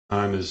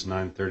Time is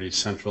 9:30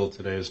 Central.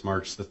 Today is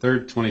March the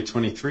 3rd,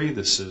 2023.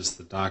 This is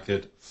the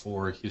docket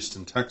for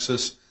Houston,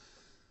 Texas.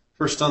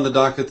 First on the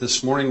docket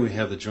this morning, we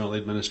have the jointly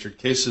administered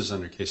cases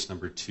under case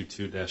number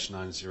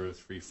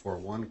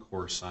 22-90341,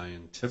 Core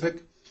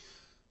Scientific.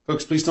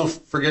 Folks, please don't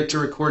forget to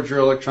record your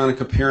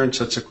electronic appearance.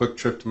 That's a quick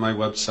trip to my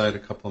website, a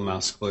couple of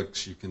mouse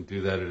clicks. You can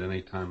do that at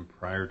any time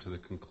prior to the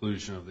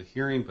conclusion of the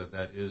hearing, but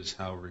that is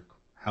how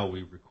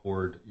we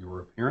record your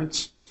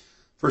appearance.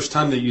 First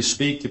time that you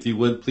speak, if you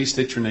would, please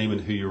state your name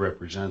and who you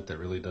represent. That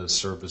really does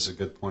serve as a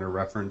good point of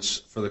reference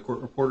for the court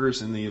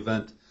reporters in the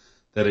event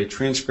that a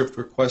transcript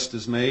request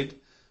is made.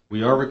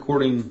 We are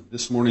recording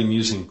this morning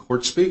using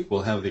CourtSpeak.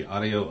 We'll have the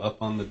audio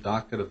up on the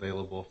docket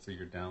available for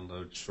your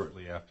download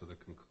shortly after the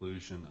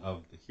conclusion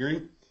of the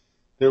hearing.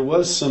 There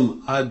was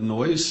some odd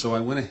noise, so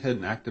I went ahead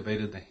and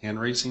activated the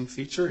hand-raising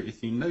feature.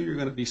 If you know you're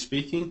going to be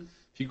speaking,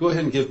 if you go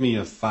ahead and give me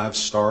a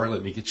 5-star,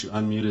 let me get you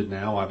unmuted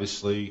now.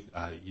 Obviously,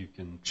 you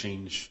can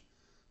change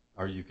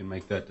or you can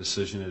make that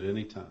decision at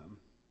any time.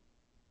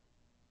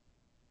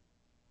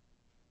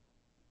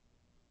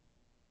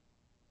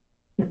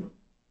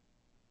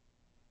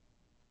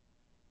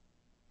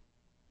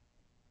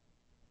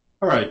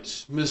 All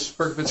right, Ms.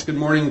 Berkovitz, good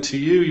morning to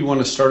you. You want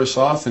to start us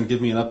off and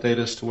give me an update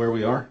as to where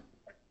we are?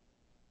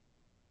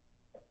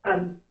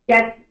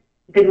 Yes,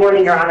 good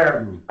morning, Your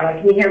Honor.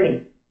 Can you hear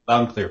me?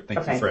 Loud and clear.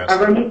 Thank you for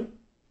asking.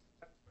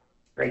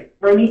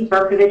 Bernice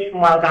Berkovitz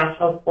from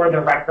Wildgashville for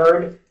the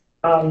record.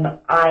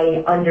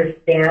 I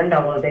understand,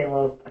 although they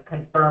will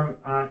confirm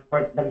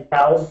for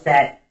themselves,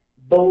 that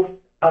both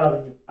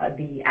of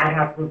the ad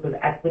hoc group of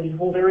equity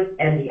holders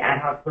and the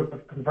ad hoc group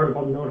of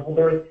convertible note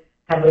holders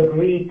have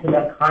agreed to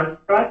the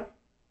construct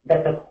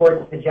that the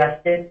court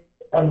suggested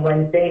on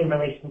Wednesday in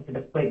relation to the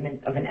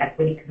appointment of an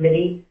equity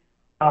committee.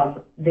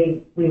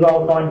 We've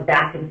all gone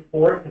back and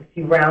forth a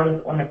few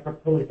rounds on a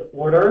proposed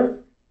order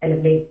and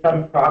have made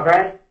some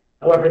progress.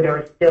 However, there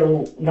is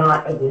still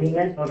not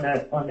agreement on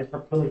the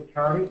proposed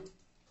terms.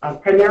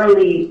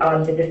 Primarily,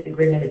 the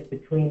disagreement is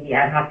between the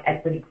ad hoc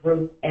equity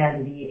group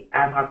and the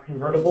ad hoc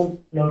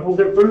convertible note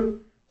holder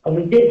group.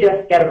 We did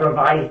just get a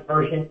revised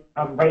version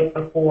right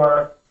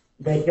before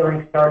the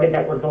hearing started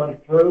that we're going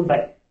through,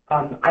 but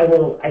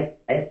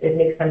if it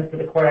makes sense to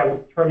the court, I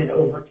will turn it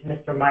over to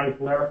Mr.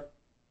 Meisler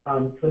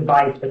to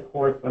advise the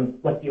court on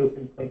what the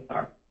open points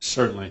are.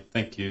 Certainly.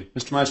 Thank you.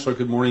 Mr. Meisler,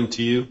 good morning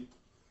to you.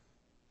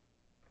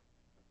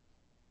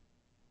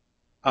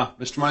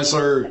 Mr.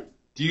 Meisler,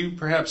 do you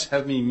perhaps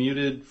have me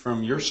muted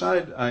from your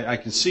side? I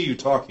can see you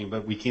talking,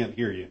 but we can't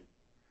hear you.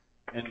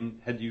 And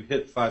had you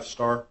hit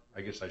 5-star?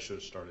 I guess I should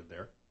have started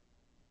there.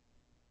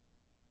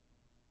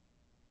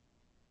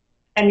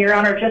 And Your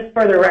Honor, just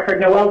for the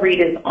record, Noel Reed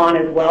is on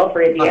as well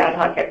for the ad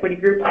hoc equity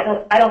group.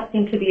 I don't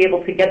seem to be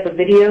able to get the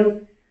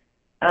video.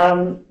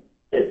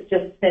 It's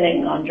just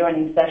spinning on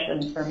joining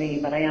session for me,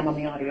 but I am on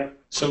the audio.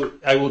 So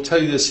I will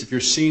tell you this: if you're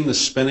seeing the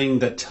spinning,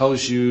 that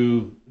tells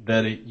you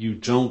that you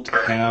don't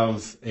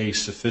have a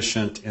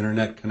sufficient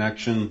internet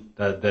connection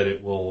that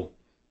it will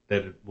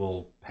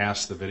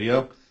pass the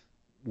video.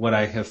 What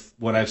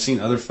I've seen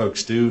other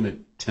folks do, and it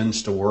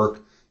tends to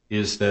work,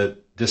 is that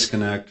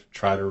disconnect,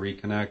 try to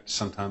reconnect.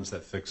 Sometimes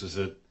that fixes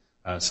it,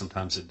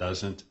 sometimes it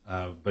doesn't.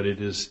 But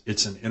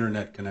it's an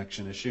internet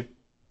connection issue.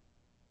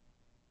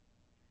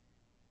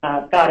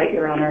 Got it,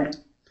 Your Honor.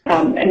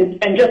 And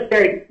just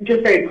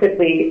very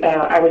quickly,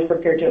 I was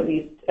prepared to at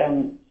least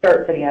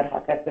start for the ad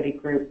hoc equity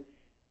group.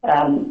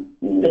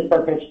 Ms.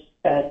 Berkovitz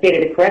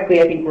stated it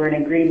correctly. I think we're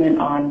in agreement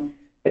on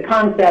the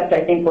concept.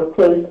 I think we're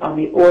close on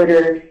the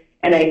order.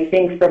 And I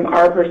think from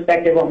our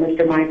perspective, while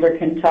Mr. Meisler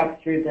can talk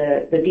through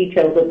the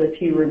details of the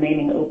few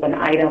remaining open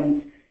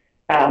items,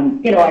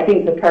 I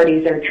think the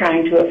parties are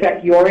trying to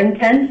affect your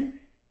intent,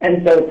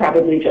 and so it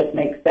probably just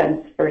makes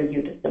sense for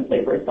you to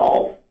simply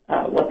resolve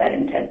what that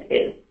intent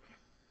is.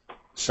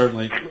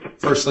 Certainly.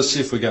 First, let's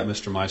see if we got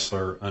Mr.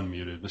 Meisler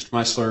unmuted. Mr.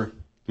 Meisler,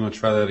 you want to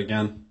try that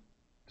again?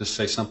 Just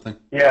say something?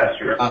 Yeah,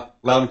 sure.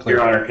 Loud and clear.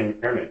 Your Honor, can you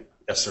hear me?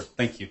 Yes, sir.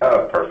 Thank you.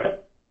 Oh,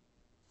 perfect.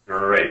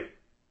 Great.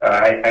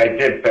 I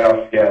did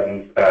fail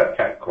Skadden's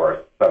tech course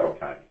several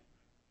times,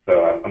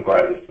 so I'm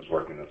glad this is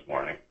working this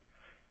morning.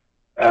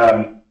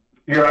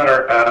 Your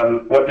Honor,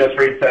 what Ms.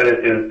 Reed said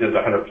is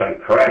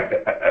 100% correct.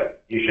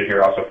 You should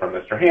hear also from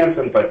Mr.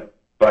 Hansen, but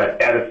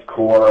at its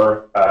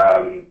core,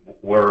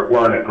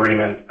 we're in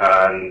agreement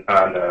on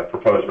the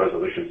proposed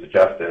resolution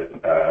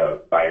suggested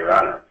by Your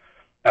Honor.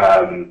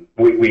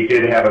 We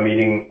did have a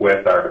meeting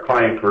with our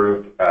client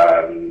group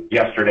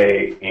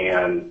yesterday,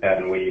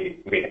 and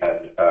we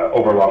had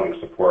overwhelming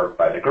support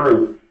by the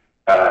group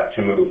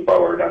to move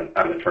forward on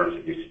the terms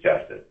that you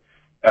suggested.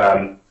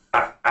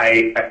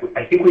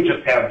 I think we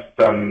just have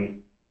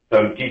some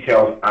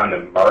details on the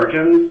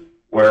margins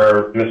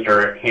where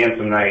Mr.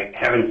 Hansen and I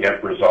haven't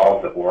yet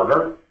resolved the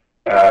order,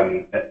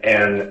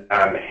 and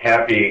I'm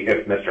happy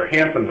if Mr.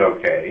 Hansen's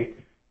okay.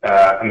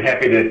 I'm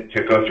happy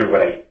to go through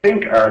what I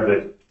think are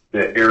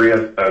the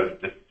areas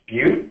of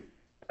dispute,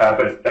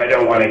 but I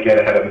don't want to get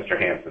ahead of Mr.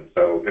 Hansen.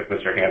 So if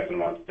Mr. Hansen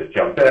wants to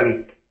jump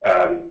in,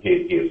 he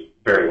is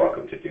very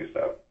welcome to do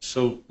so.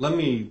 So let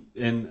me,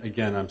 and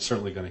again, I'm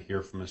certainly going to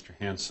hear from Mr.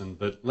 Hansen,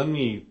 but let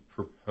me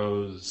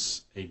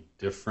propose a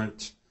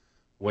different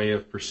way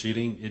of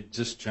proceeding. It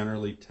just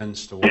generally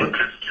tends to work,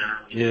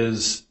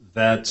 is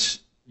that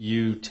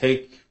you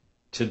take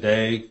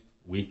today,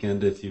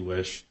 weekend if you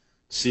wish,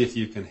 see if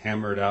you can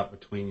hammer it out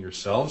between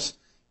yourselves.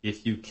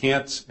 If you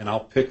can't, and I'll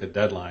pick a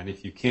deadline,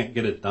 if you can't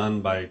get it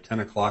done by 10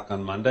 o'clock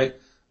on Monday,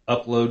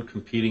 upload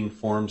competing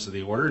forms of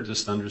the order.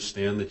 Just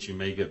understand that you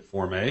may get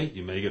Form A,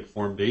 you may get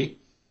Form B.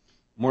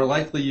 More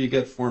likely you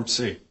get Form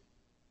C.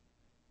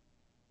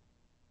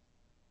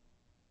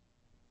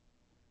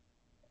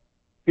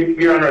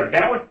 Your Honor,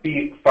 that would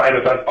be fine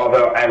with us,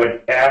 although I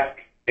would ask,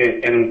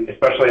 and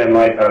especially in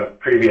light of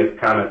previous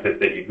comments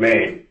that you've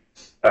made,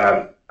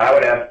 I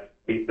would ask that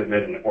we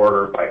submit an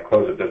order by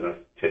close of business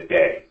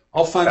today.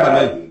 All fine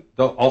by me.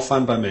 All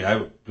fine by me.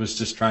 I was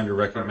just trying to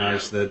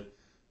recognize that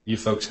you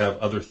folks have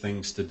other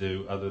things to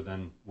do other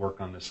than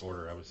work on this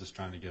order. I was just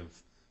trying to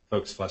give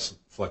folks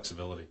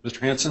flexibility. Mr.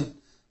 Hansen,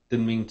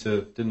 didn't mean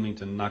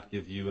to not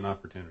give you an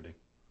opportunity.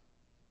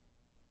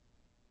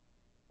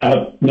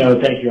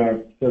 No, thank you, Your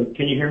Honor. So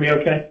can you hear me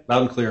okay?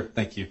 Loud and clear.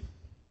 Thank you.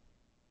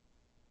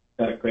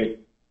 Great.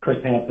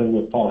 Chris Hansen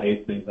with Paul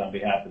Hastings on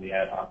behalf of the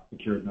Ad Hoc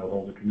Secured Note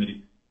Holder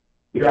Committee.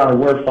 Your Honor,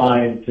 we're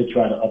fine to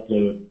try to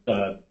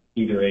upload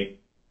either an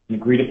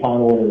agreed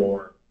upon order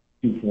or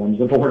two forms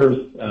of orders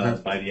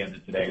by the end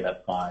of today.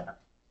 That's fine.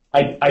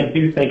 I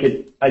do think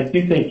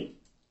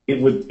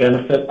it would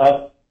benefit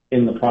us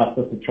in the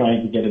process of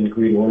trying to get an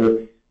agreed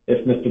order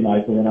if Mr.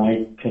 Meisel and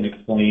I can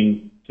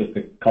explain just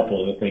a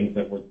couple of the things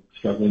that we're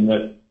struggling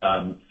with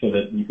so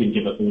that you can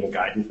give us a little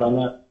guidance on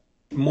that.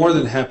 More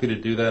than happy to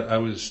do that. I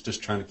was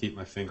just trying to keep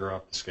my finger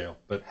off the scale,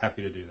 but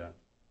happy to do that.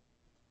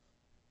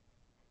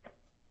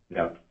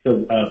 Yeah.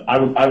 So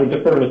I would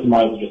defer to Mr.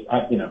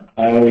 Meisel.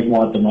 I always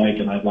want the mic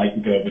and I'd like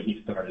to go, but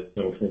he started.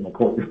 So from a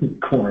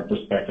court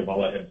perspective, I'll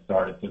let him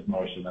start. It's his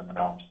motion and then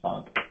I'll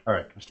respond. All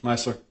right, Mr.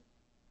 Meisler.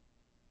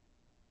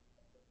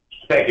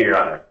 Thank you, Your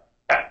Honor.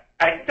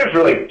 I think there's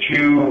really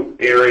two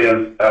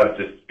areas of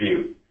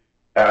dispute.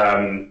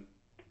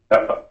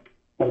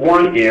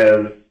 One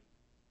is,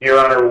 Your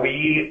Honor,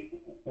 we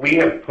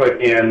have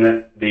put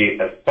in the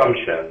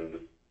assumptions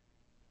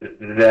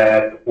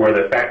that were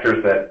the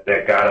factors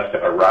that got us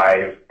to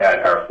arrive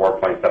at our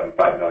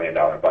 $4.75 million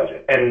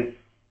budget. And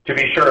to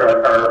be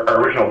sure,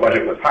 our original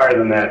budget was higher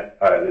than that.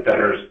 The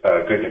debtors'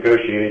 good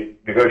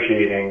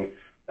negotiating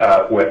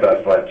with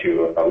us led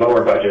to a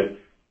lower budget.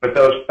 But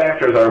those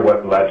factors are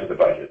what led to the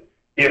budget.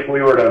 If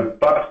we were to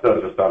bust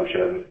those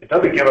assumptions, it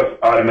doesn't give us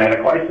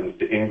automatic license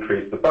to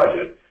increase the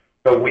budget.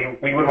 But we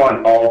would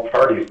want all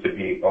parties to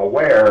be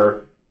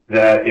aware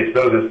that it's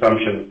those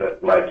assumptions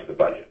that led to the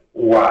budget.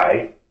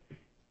 Why?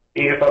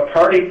 If a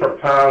party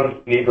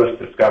propounds needless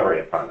discovery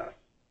upon us,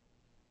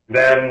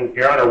 then,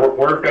 Your Honor,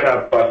 we're going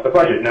to bust the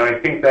budget. Now, I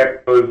think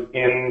that goes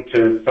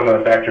into some of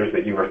the factors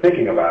that you were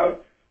thinking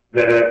about,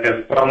 that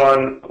if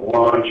someone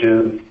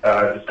launches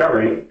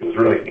discovery, it was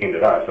really aimed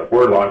at us. If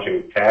we're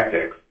launching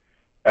tactics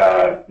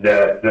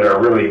that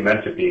are really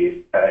meant to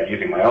be,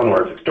 using my own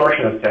words,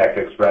 extortionist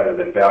tactics rather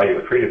than value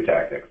accretive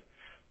tactics,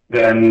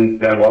 then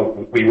well,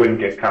 we wouldn't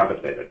get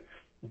compensated.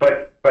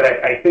 But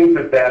I think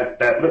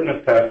that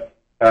litmus test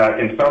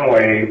in some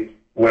way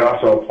would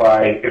also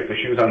apply if the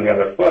shoe's on the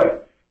other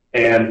foot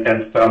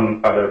and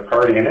some other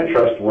party in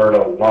interest were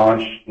to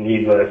launch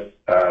needless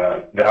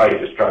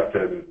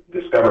value-destructive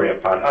discovery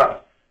upon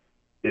us.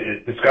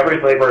 Discovery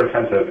is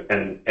labor-intensive,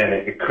 and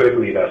it could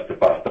lead us to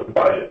bust the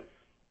budget.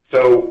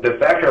 So the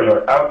factors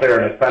are out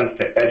there in a sense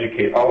to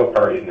educate all the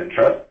parties in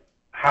interest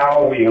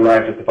how we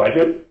arrived at the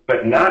budget,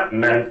 but not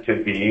meant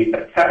to be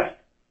a test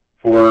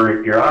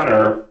for, Your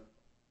Honor,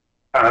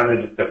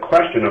 on the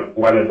question of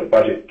whether the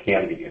budget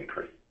can be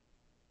increased.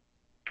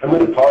 I'm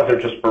going to pause there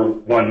just for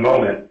one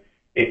moment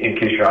in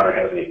case Your Honor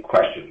has any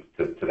questions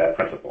to that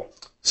principle.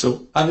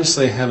 So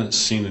obviously I haven't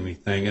seen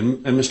anything.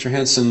 And Mr.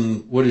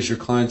 Hansen, what is your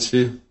client's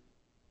view?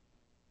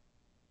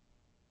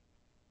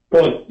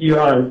 Well, Your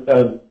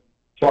Honor,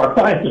 so our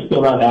clients are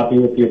still not happy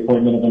with the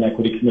appointment of an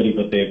equity committee,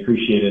 but they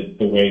appreciated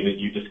the way that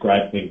you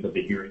described things at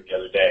the hearing the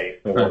other day.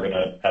 So we're going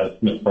to,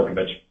 as Ms.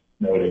 Berkovich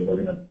noted, we're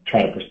going to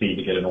try to proceed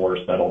to get an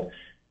order settled.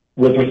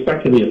 With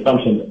respect to the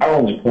assumptions, our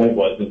only point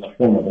was in the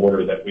form of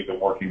order that we've been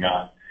working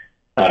on.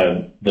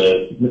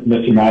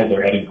 Mr.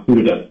 Meisler had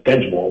included a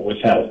schedule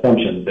which had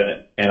assumptions in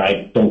it, and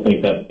I don't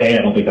think that, A,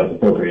 I don't think that's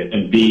appropriate,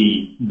 and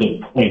B, the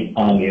point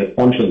on the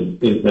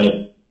assumptions is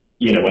that,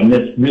 you know, and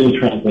this really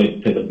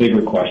translates to the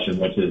bigger question,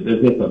 which is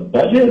this a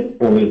budget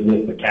or is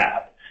this a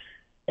cap?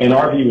 And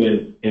our view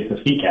is it's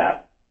a fee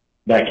cap.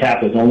 That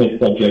cap is only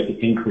subject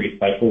to increase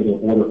by further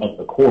order of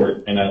the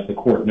court, and as the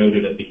court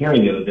noted at the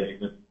hearing the other day,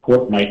 the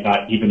court might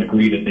not even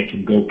agree that they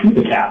can go to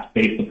the cap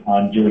based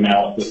upon your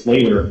analysis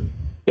later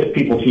if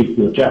people choose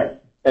to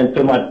object. And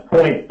so my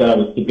point that I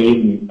was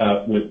debating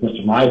with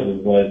Mr.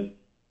 Meisler was,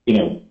 you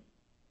know,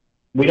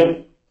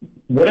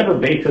 whatever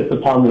basis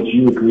upon which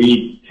you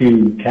agreed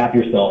to cap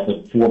yourself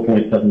at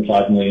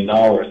 $4.75 million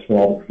for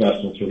all the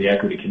professionals for the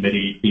equity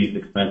committee, fees,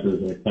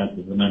 expenses, and expenses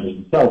of the members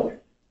themselves,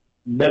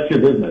 that's your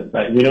business.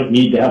 We don't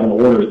need to have an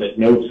order that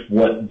notes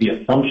what the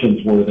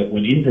assumptions were that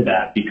went into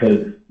that,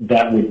 because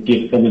that would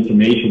give some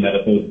intimation that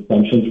if those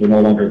assumptions were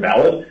no longer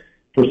valid,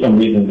 for some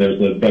reason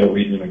there's a better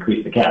reason to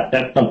increase the cap.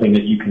 That's something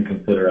that you can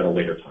consider at a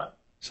later time.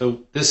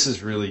 So this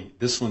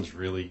one's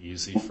really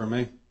easy for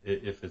me,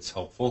 if it's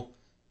helpful,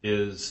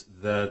 is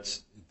that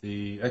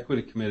the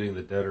equity committee and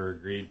the debtor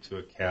agreed to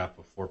a cap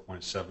of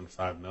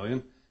 $4.75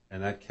 million,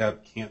 and that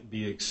cap can't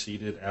be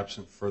exceeded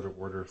absent further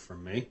order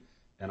from me.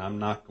 And I'm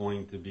not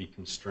going to be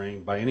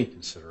constrained by any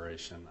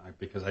consideration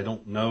because I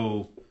don't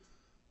know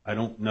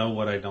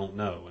what I don't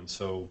know. And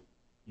so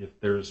if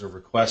there's a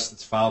request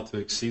that's filed to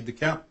exceed the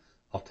cap,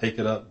 I'll take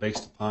it up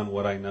based upon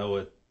what I know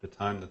at the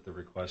time that the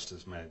request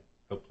is made.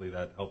 Hopefully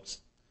that helps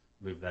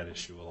move that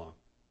issue along.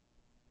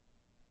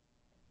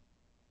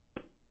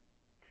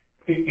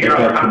 Your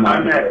Honor,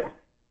 on that,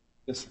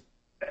 yes,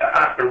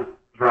 Ron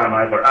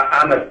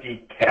Meisler, on the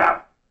fee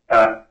cap,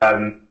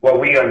 well,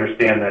 we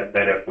understand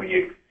that if we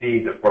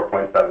exceed the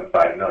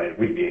 $4.75 million,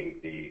 we being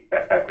the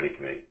equity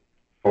committee,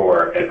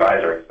 for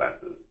advisor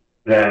expenses,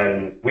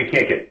 then we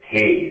can't get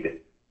paid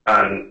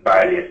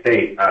by the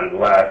estate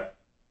unless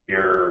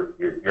your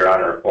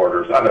Honor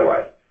orders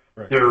otherwise.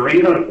 Right. The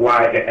reason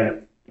why,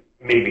 and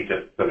maybe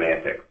just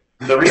semantics,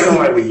 the reason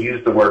why we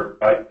use the word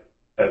but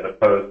as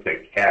opposed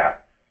to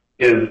cap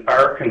is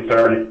our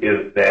concern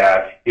is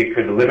that it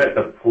could limit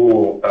the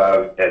pool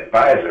of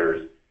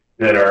advisors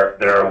that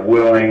are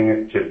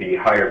willing to be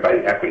hired by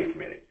the equity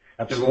committee.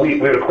 Absolutely.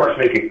 We would of course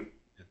make it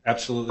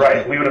absolutely right.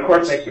 Could. We would of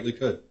course absolutely make it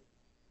could.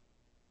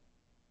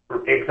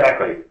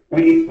 Exactly.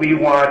 We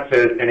want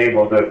to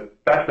enable the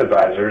best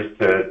advisors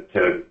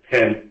to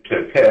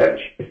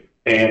pitch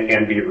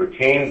and be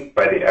retained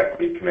by the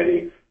equity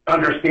committee,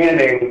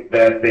 understanding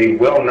that they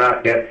will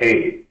not get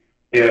paid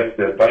if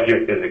the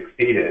budget is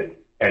exceeded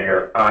and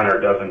your Honor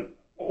doesn't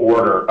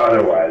order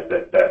otherwise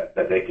that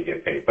they could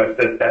get paid. But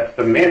that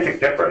semantic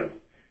difference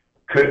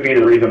could be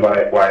the reason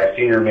why a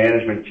senior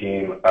management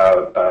team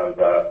of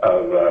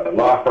a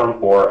law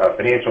firm or a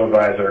financial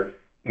advisor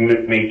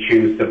may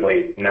choose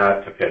simply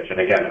not to pitch. And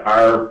again,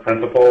 our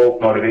principal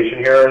motivation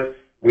here is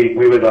we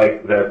would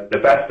like the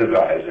best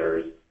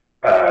advisors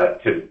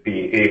to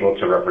be able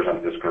to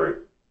represent this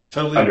group,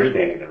 totally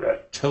understanding agree. the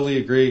risk. Totally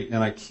agree,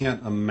 and I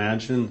can't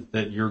imagine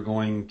that you're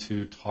going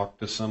to talk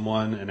to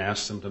someone and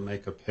ask them to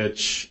make a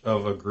pitch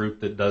of a group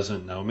that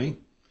doesn't know me,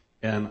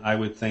 and I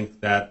would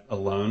think that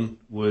alone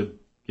would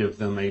give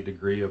them a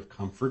degree of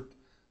comfort.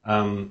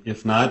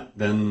 If not,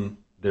 then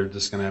they're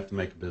just going to have to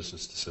make a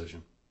business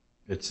decision.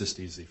 It's just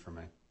easy for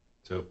me.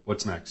 So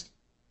what's next?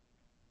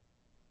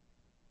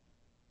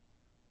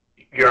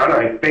 Your Honor,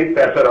 I think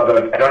that's it,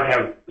 although I don't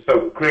have,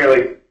 so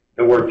clearly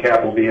the word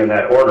cap will be in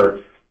that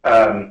order,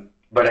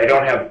 but I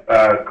don't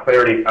have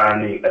clarity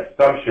on the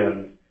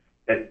assumptions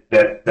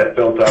that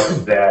built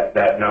up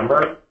that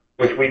number,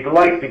 which we'd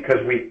like because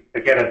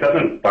again, it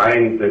doesn't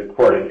bind the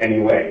court in any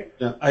way.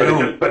 Yeah, but it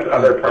just puts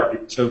other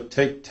parties. So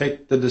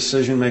take the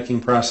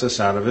decision-making process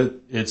out of it.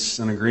 It's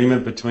an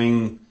agreement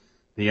between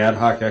the ad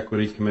hoc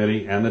equity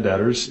committee and the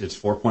debtors. It's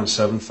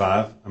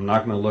 4.75. I'm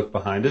not going to look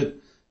behind it.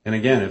 And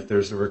again, if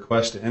there's a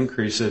request to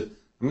increase it,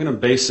 I'm going to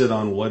base it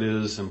on what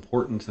is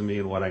important to me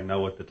and what I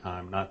know at the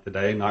time, not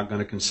today. Not going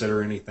to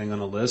consider anything on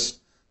a list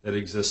that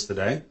exists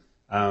today.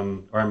 Or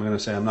I'm going to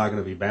say I'm not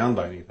going to be bound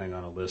by anything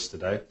on a list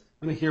today.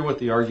 I'm going to hear what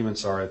the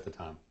arguments are at the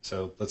time.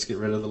 So let's get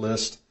rid of the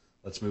list.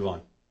 Let's move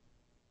on.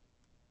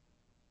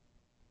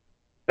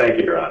 Thank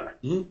you, Your Honor.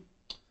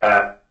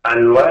 Mm-hmm.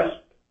 Unless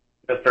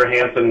Mr.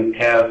 Hansen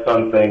has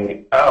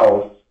something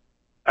else,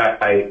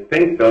 I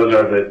think those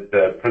are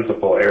the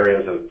principal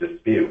areas of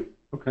dispute.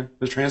 Okay.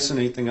 Mr. Hansen,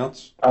 anything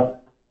else?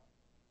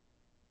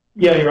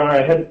 Yeah, Your Honor,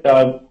 I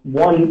had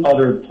one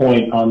other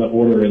point on the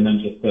order and then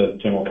just a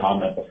general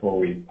comment before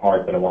we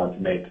part that I wanted to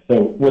make.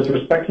 So with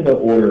respect to the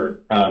order,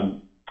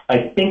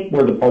 I think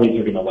where the parties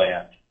are going to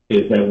land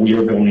is that we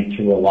are going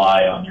to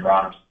rely on Your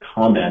Honor's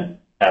comment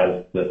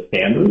as the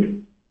standard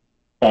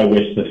by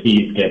which the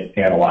fees get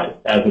analyzed,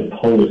 as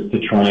opposed to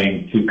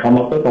trying to come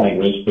up with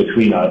language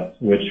between us,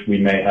 which we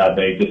may have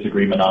a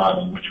disagreement on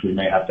and which we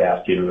may have to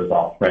ask you to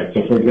resolve, right?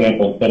 So, for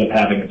example, instead of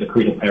having a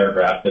decretal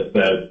paragraph that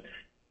says,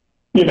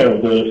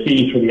 the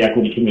fees for the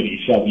equity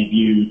committee shall be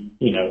viewed,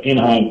 in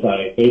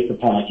hindsight, based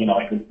upon,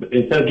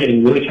 instead of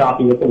getting really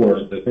choppy with the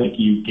words, I think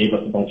you gave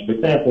us a bunch of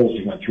examples,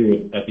 you went through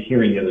it at the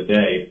hearing the other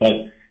day,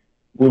 but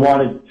we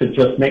wanted to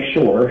just make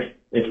sure,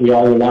 if we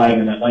are relying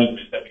on that language,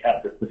 that we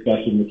have this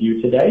discussion with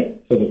you today,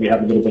 so that we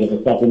have a little bit of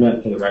a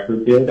supplement to the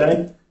record the other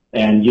day.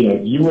 And,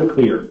 you were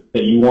clear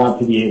that you want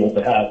to be able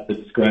to have the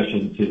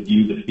discretion to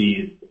view the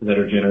fees that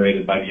are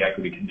generated by the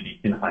equity committee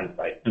in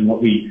hindsight. And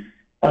what we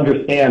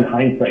understand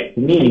hindsight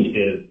to mean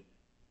is,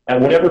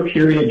 at whatever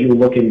period you're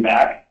looking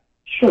back,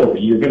 sure,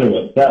 you're going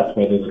to assess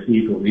whether the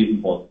fees were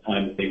reasonable at the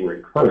time that they were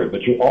incurred,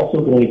 but you're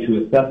also going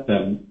to assess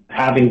them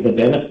having the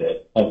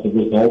benefit of the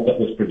result that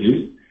was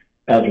produced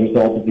as a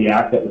result of the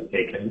act that was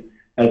taken,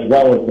 as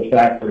well as the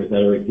factors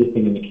that are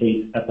existing in the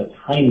case at the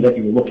time that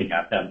you're looking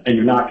at them. And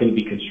you're not going to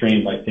be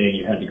constrained by saying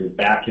you had to go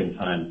back in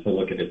time to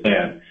look at it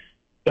then.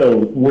 So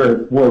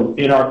we're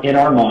in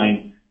our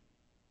mind,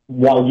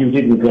 while you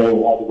didn't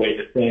go all the way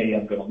to say,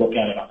 I'm going to look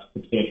at it on a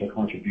substantial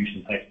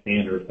contribution type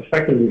standard,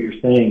 effectively what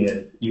you're saying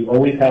is you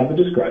always have the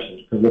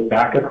discretion to look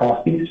back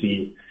across these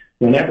fees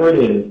whenever it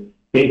is,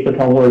 based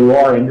upon where you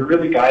are, and you're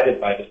really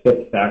guided by the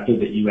fifth factor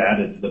that you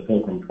added to the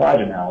Pilgrim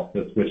Pride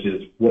analysis, which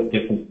is what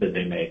difference did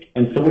they make?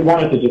 And so we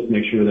wanted to just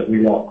make sure that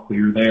we were all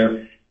clear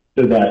there,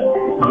 so that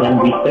when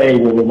we say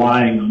we're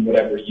relying on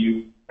whatever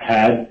you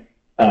had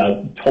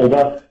told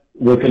us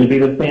was going to be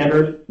the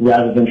standard,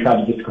 rather than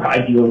try to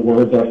describe your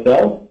words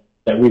ourselves,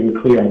 that we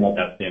were clear on what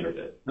that standard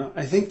is. No,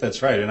 I think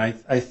that's right. And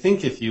I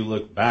think if you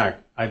look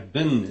back, I've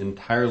been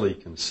entirely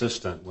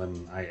consistent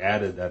when I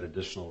added that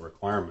additional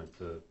requirement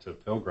to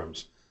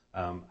Pilgrims.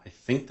 I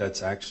think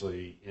that's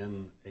actually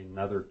in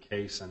another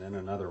case and in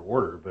another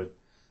order, but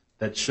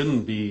that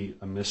shouldn't be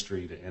a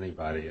mystery to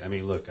anybody. I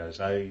mean, look, guys,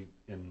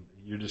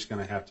 you're just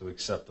going to have to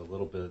accept a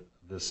little bit of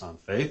this on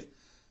faith.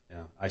 You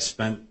know, I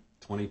spent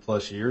 20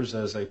 plus years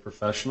as a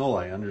professional.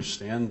 I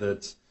understand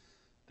that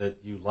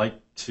you like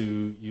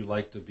to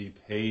be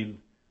paid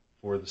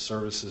for the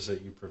services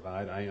that you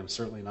provide. I am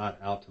certainly not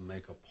out to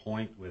make a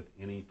point with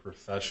any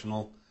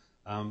professional.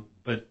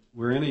 But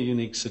we're in a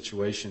unique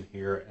situation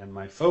here, and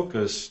my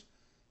focus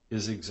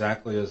is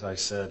exactly as I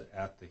said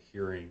at the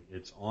hearing.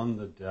 It's on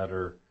the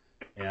debtor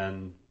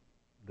and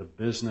the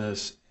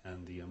business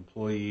and the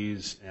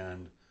employees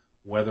and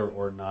whether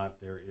or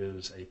not there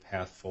is a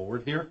path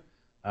forward here.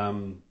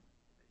 And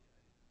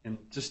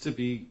just to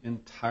be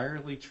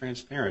entirely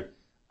transparent,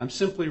 I'm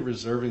simply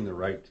reserving the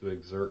right to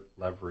exert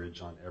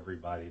leverage on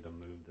everybody to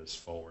move this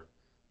forward.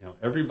 You know,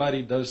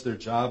 everybody does their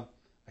job.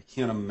 I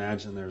can't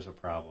imagine there's a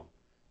problem.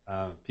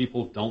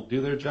 People don't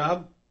do their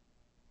job,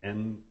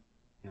 and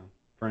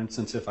for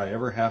instance, if I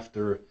ever have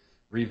to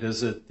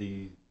revisit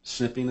the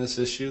snippiness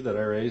issue that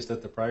I raised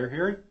at the prior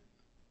hearing,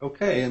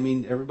 okay, I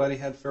mean, everybody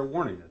had fair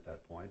warning at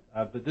that point.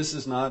 But this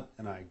is not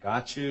an I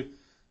got you.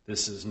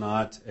 This is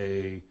not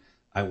a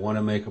I want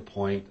to make a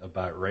point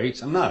about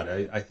rates. I'm not.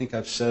 I think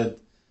I've said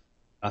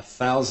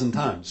 1,000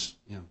 times,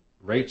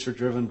 rates are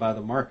driven by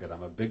the market.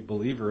 I'm a big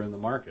believer in the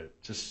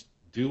market. Just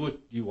do what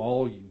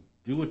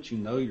you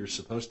know you're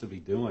supposed to be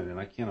doing, and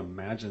I can't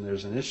imagine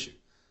there's an issue.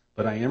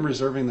 But I am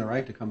reserving the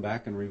right to come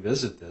back and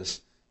revisit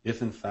this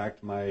if, in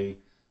fact, my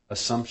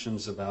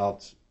assumptions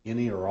about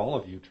any or all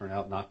of you turn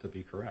out not to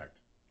be correct.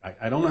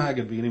 I don't know how I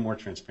could be any more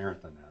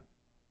transparent than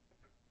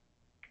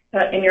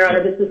that. And Your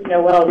Honor, this is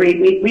Noelle.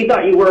 We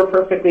thought you were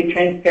perfectly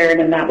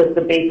transparent, and that was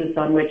the basis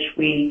on which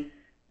we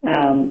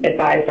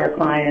advised our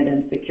client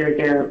and secured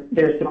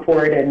their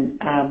support.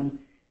 And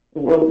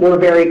we're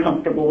very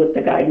comfortable with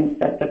the guidance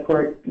that the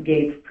court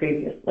gave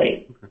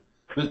previously. Okay.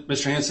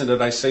 Mr. Hanson,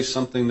 did I say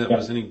something that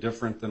was any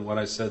different than what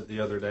I said the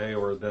other day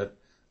or that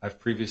I've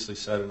previously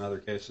said in other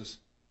cases?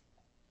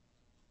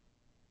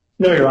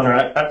 No, Your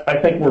Honor. I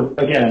think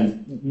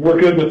we're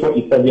good with what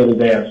you said the other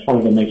day. I just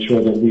wanted to make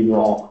sure that we were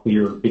all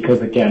clear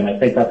because, again, I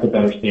think that's a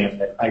better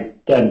stance. I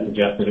again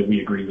suggested that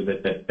we agree with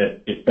it,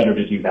 that it's better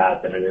to do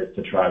that than it is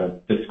to try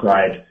to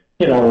describe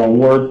in our own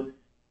words.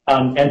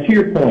 And to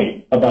your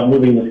point about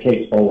moving this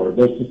case forward,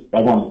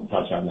 I wanted to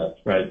touch on this,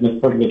 right? Ms.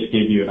 Perkovich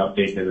gave you an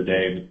update the other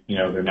day.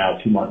 They're now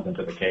 2 months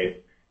into the case.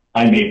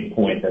 I made the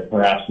point that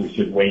perhaps we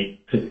should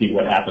wait to see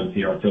what happens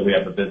here until we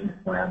have a business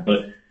plan.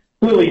 But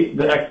clearly,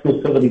 the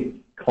exclusivity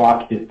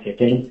clock is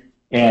ticking,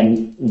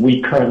 and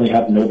we currently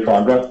have no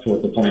progress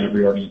towards the plan of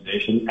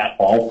reorganization at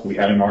all. We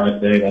had an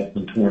RSA that's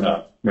been torn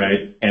up,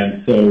 right?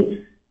 And so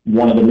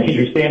one of the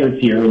major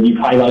standards here, and you've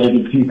highlighted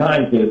it a few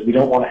times, is we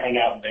don't want to hang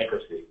out in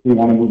bankruptcy. We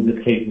want to move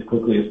this case as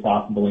quickly as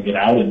possible and get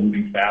out, and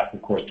moving fast,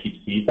 of course,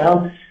 keeps fees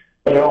down.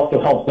 But it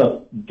also helps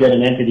us get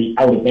an entity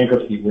out of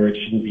bankruptcy where it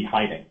shouldn't be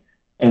hiding.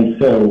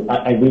 And so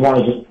we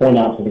want to just point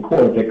out to the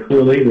court that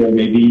clearly there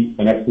may be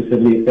an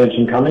exclusivity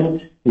extension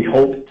coming. We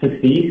hope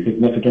to see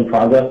significant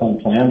progress on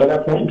the plan by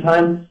that point in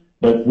time,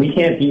 but we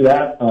can't do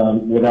that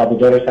without the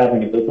debtors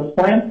having a business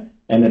plan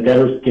and the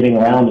debtors getting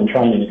around and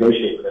trying to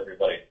negotiate with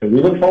everybody. So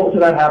we look forward to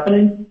that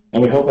happening,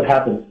 and we hope it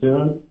happens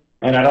soon.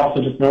 And I'd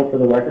also just note for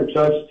the record,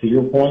 Judge, to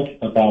your point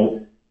about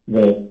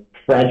the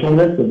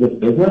fragileness of this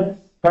business,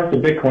 price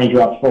of Bitcoin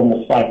dropped for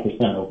almost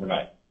 5%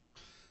 overnight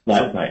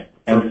last night.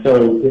 And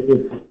so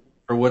it's...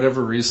 For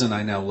whatever reason,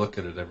 I now look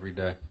at it every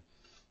day.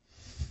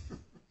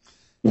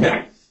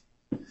 Yeah.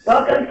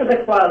 Welcome to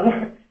the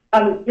club.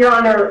 Your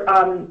Honor,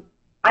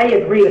 I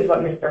agree with what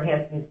Mr.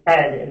 Hanson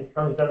said in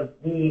terms of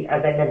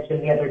as I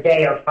mentioned the other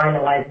day, are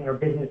finalizing our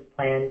business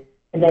plan,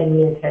 and then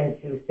we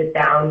intend to sit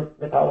down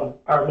with all of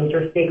our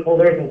major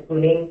stakeholders,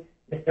 including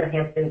Mr.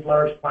 Hanson's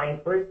large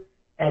client group,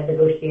 and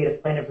negotiate a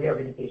plan of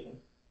reorganization.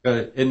 Got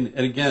it. And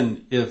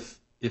again, if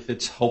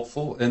it's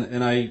helpful,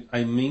 and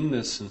I mean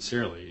this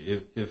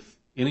sincerely, if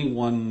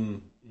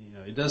anyone,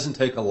 it doesn't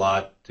take a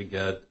lot to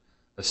get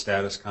a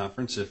status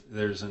conference if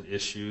there's an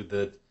issue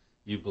that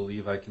you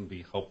believe I can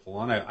be helpful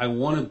on. I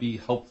want to be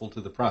helpful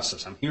to the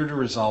process. I'm here to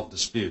resolve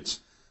disputes,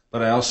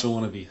 but I also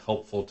want to be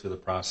helpful to the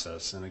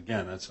process. And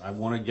again, I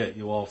want to get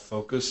you all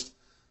focused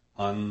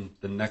on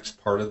the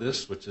next part of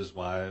this, which is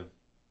why I've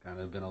kind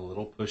of been a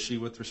little pushy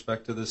with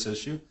respect to this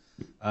issue.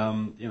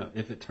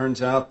 If it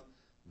turns out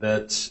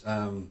that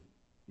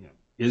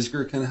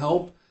Isger can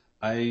help,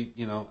 I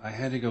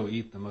had to go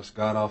eat the most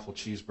god-awful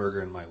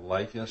cheeseburger in my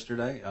life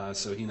yesterday,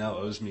 so he now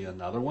owes me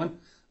another one.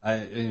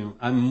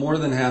 I'm more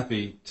than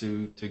happy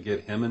to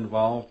get him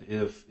involved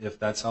if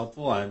that's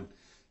helpful.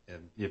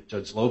 If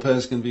Judge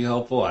Lopez can be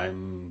helpful,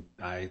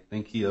 I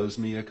think he owes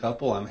me a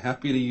couple. I'm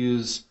happy to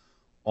use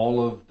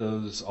all of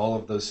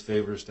those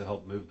favors to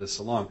help move this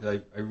along.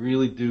 I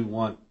really do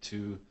want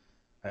to.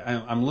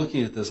 I'm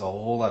looking at this a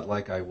whole lot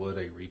like I would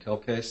a retail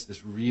case.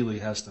 This really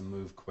has to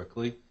move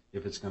quickly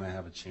if it's going to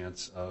have a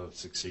chance of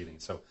succeeding.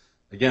 So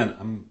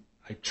again,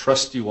 I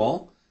trust you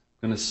all.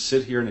 I'm going to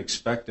sit here and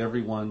expect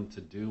everyone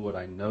to do what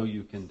I know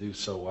you can do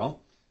so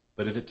well.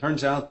 But if it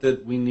turns out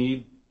that we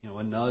need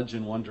a nudge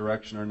in one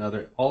direction or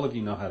another, all of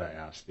you know how to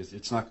ask.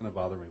 It's not going to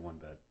bother me one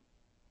bit.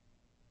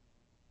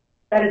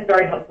 That is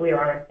very helpful,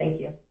 Your Honor.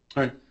 Thank you.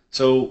 All right.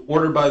 So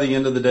order by the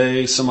end of the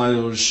day. Somebody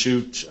will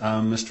shoot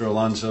Mr.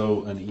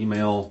 Alonso an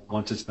email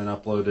once it's been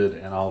uploaded,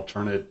 and I'll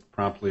turn it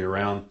promptly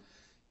around.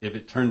 If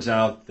it turns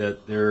out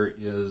that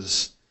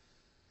there's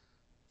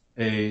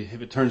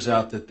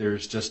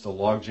just a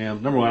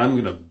logjam, number one, I'm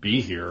going to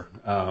be here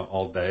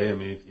all day. I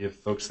mean, if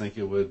folks think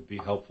it would be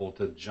helpful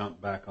to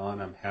jump back on,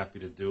 I'm happy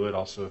to do it.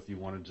 Also, if you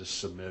want to just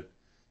submit,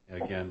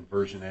 again,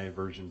 version A,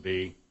 version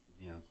B,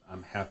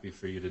 I'm happy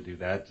for you to do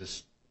that,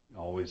 just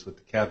always with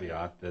the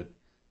caveat that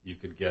you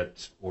could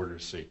get order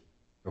C.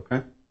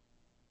 Okay?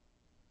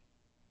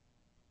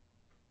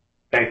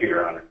 Thank you,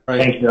 Your Honor. All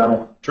right. Thank you, Your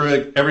Honor.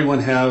 Terrific. Everyone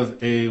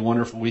have a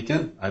wonderful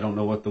weekend. I don't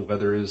know what the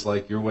weather is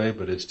like your way,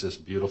 but it's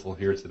just beautiful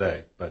here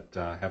today. But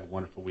have a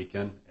wonderful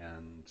weekend,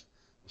 and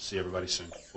we'll see everybody soon.